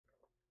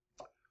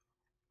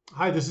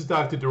Hi, this is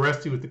Dr.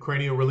 Duresti with the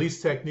Cranial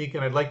Release Technique,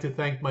 and I'd like to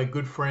thank my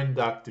good friend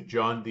Dr.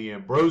 John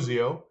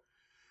D'Ambrosio,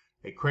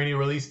 a cranial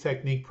release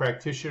technique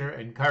practitioner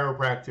and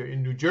chiropractor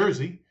in New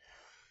Jersey.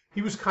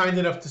 He was kind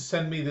enough to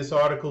send me this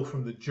article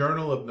from the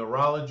Journal of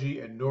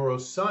Neurology and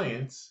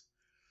Neuroscience,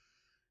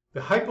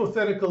 the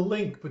hypothetical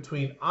link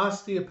between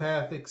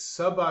osteopathic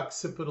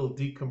suboccipital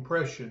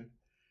decompression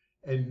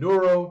and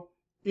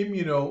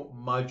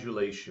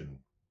neuroimmunomodulation.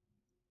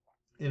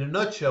 In a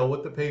nutshell,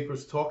 what the paper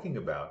is talking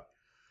about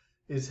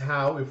is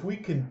how if we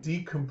can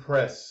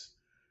decompress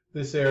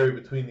this area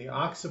between the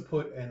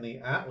occiput and the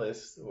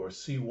atlas, or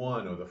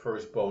C1, or the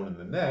first bone in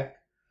the neck,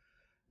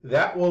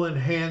 that will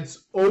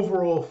enhance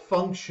overall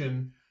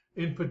function,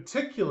 in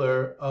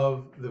particular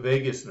of the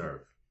vagus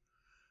nerve.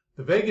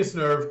 The vagus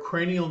nerve,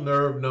 cranial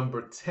nerve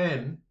number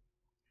 10,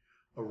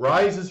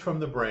 arises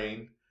from the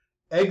brain,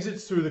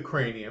 exits through the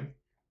cranium,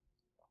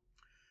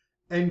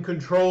 and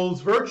controls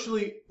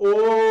virtually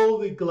all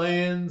the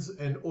glands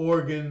and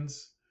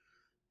organs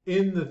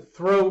in the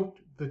throat,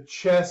 the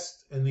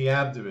chest, and the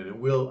abdomen.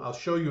 And I'll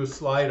show you a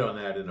slide on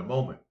that in a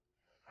moment.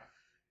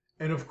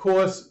 And of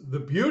course, the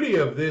beauty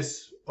of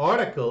this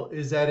article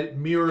is that it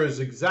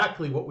mirrors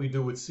exactly what we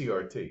do with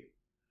CRT.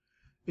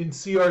 In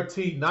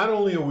CRT, not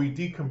only are we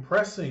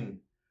decompressing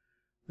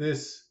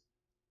this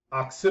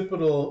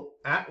occipital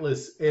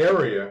atlas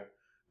area,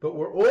 but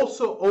we're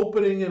also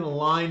opening and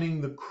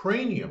aligning the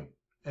cranium.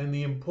 And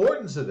the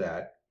importance of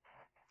that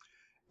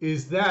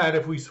is that,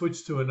 if we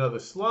switch to another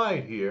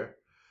slide here,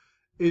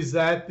 is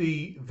that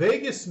the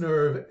vagus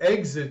nerve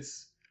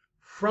exits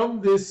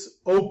from this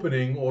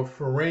opening or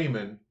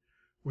foramen,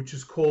 which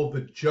is called the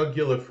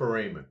jugular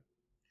foramen.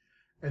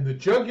 And the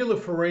jugular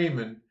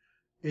foramen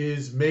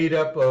is made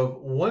up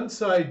of one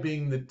side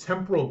being the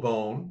temporal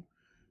bone,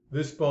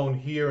 this bone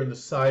here in the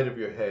side of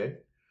your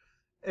head,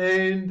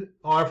 and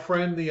our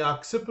friend the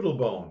occipital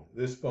bone,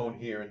 this bone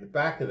here in the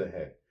back of the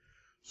head.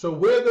 So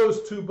where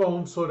those two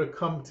bones sort of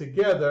come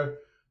together,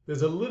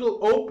 there's a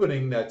little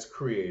opening that's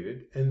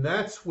created, and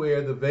that's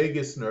where the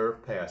vagus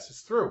nerve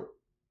passes through.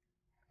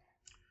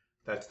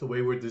 That's the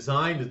way we're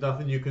designed. There's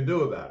nothing you can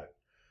do about it.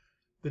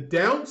 The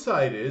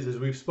downside is, as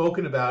we've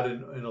spoken about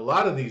in a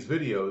lot of these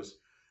videos,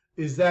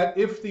 is that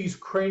if these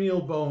cranial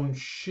bones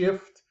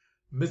shift,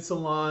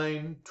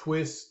 misalign,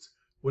 twist,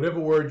 whatever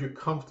word you're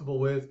comfortable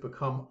with,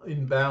 become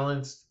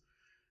imbalanced,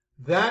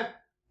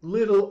 that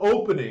little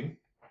opening,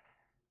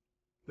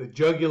 the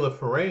jugular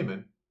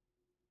foramen,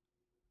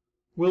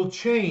 will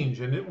change,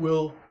 and it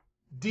will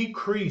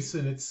decrease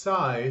in its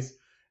size.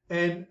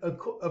 And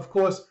of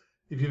course,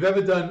 if you've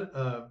ever done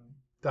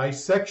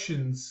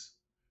dissections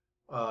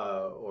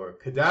or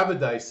cadaver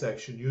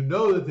dissection, you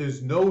know that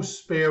there's no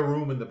spare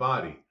room in the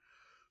body.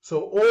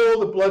 So all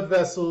the blood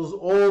vessels,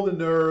 all the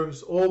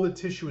nerves, all the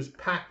tissue is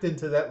packed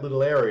into that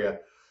little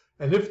area.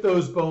 And if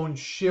those bones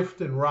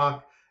shift and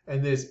rock,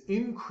 and there's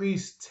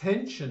increased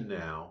tension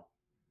now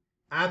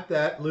at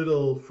that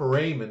little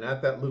foramen,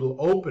 at that little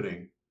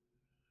opening,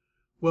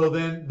 well,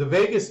 then the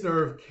vagus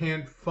nerve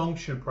can't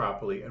function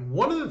properly. And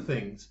one of the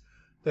things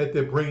that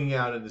they're bringing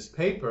out in this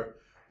paper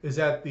is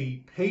that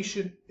the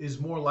patient is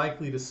more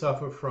likely to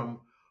suffer from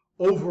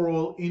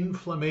overall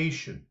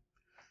inflammation,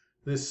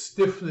 this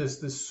stiffness,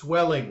 this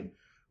swelling,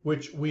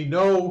 which we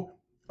know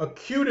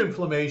acute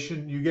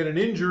inflammation, you get an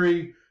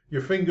injury,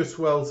 your finger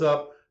swells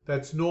up,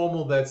 that's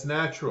normal, that's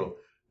natural.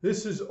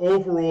 This is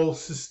overall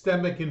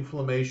systemic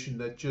inflammation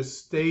that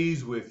just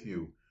stays with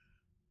you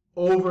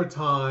over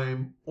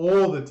time,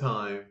 all the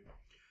time,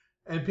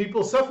 and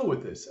people suffer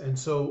with this. And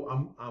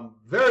so I'm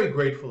very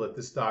grateful that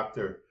this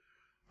doctor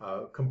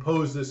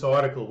composed this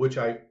article, which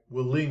I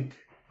link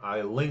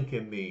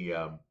in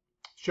the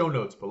show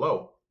notes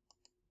below.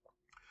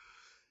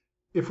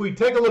 If we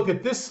take a look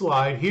at this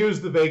slide,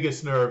 here's the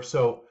vagus nerve.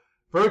 So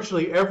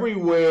virtually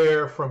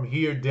everywhere from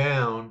here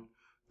down,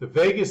 the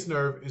vagus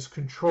nerve is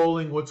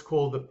controlling what's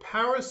called the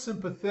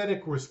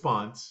parasympathetic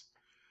response.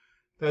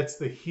 That's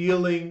the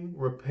healing,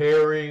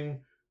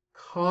 repairing,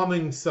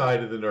 calming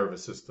side of the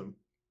nervous system,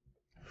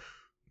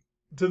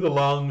 to the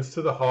lungs,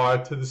 to the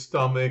heart, to the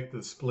stomach,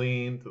 the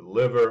spleen, to the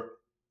liver,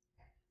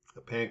 the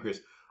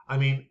pancreas. I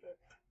mean,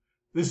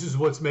 this is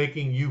what's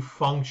making you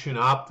function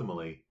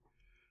optimally.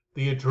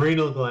 The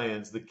adrenal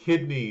glands, the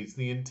kidneys,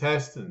 the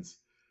intestines,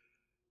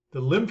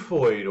 the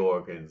lymphoid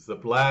organs, the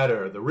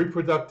bladder, the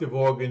reproductive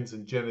organs,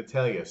 and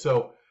genitalia.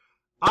 So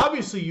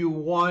obviously, you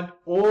want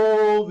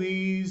all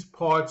these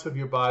parts of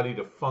your body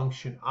to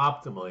function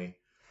optimally,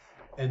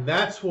 and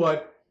that's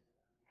what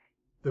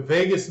the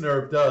vagus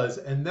nerve does,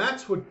 and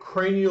that's what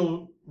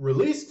cranial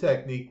release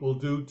technique will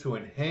do to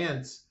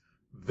enhance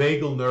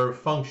vagal nerve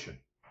function.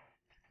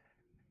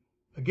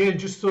 Again,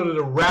 just sort of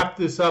to wrap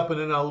this up, and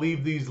then I'll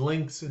leave these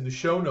links in the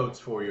show notes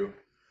for you.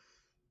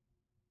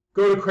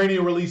 Go to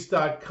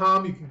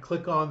cranialrelease.com. You can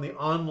click on the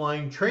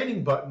online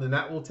training button, and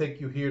that will take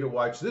you here to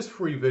watch this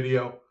free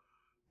video,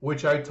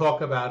 which I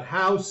talk about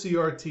how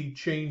CRT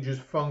changes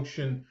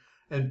function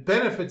and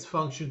benefits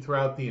function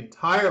throughout the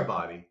entire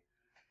body.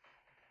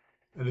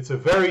 And it's a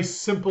very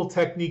simple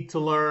technique to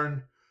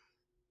learn.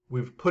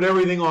 We've put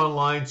everything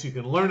online so you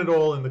can learn it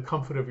all in the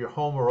comfort of your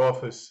home or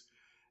office.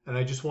 And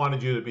I just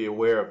wanted you to be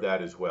aware of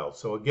that as well.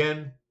 So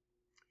again,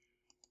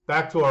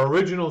 back to our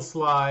original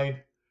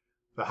slide,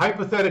 the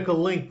hypothetical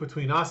link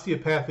between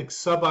osteopathic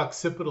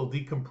suboccipital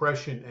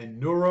decompression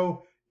and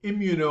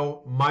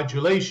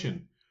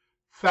neuroimmunomodulation.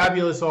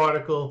 Fabulous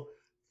article.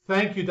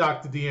 Thank you,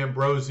 Dr.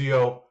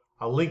 D'Ambrosio.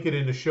 I'll link it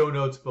in the show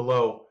notes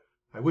below.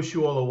 I wish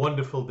you all a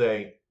wonderful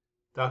day.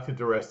 Dr.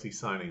 Duresti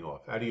signing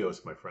off.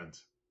 Adios, my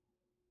friends.